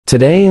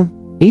Today,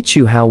 teach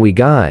you how we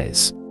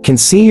guys can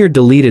see your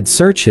deleted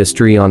search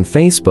history on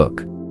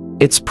Facebook.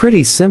 It's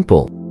pretty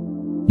simple.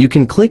 You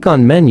can click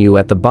on menu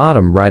at the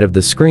bottom right of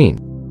the screen.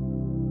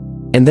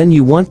 And then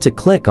you want to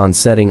click on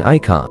setting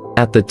icon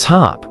at the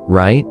top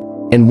right.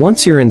 And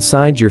once you're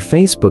inside your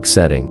Facebook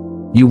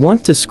setting, you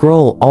want to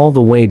scroll all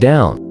the way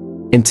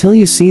down until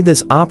you see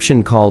this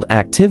option called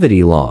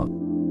Activity Log.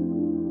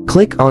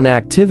 Click on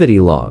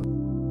Activity Log.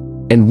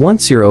 And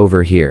once you're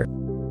over here,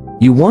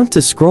 you want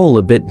to scroll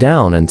a bit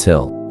down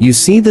until you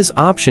see this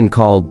option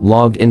called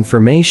Logged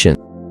Information.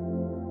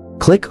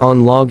 Click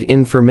on Logged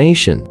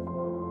Information.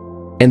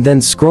 And then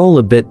scroll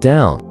a bit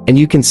down, and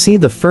you can see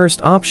the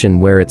first option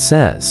where it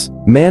says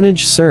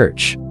Manage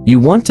Search. You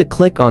want to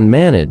click on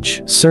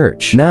Manage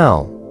Search.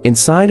 Now,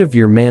 inside of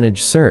your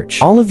Manage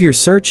Search, all of your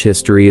search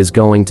history is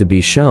going to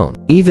be shown.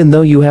 Even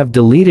though you have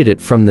deleted it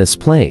from this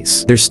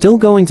place, they're still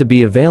going to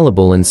be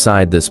available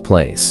inside this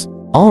place.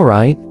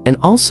 Alright, and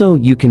also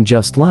you can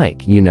just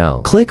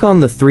click on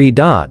the three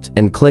dot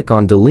and click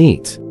on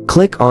Delete.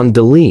 Click on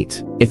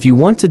Delete. If you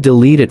want to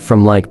delete it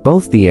from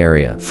both the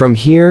area from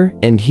here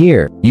and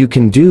here, you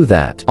can do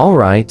that.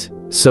 Alright,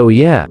 so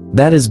yeah,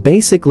 that is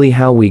basically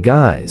how we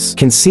guys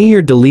can see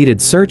your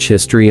deleted search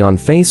history on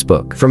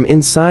Facebook from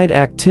inside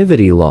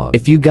Activity Log.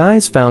 If you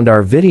guys found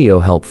our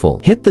video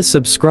helpful, hit the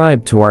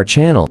subscribe to our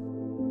channel.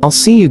 I'll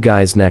see you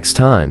guys next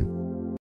time.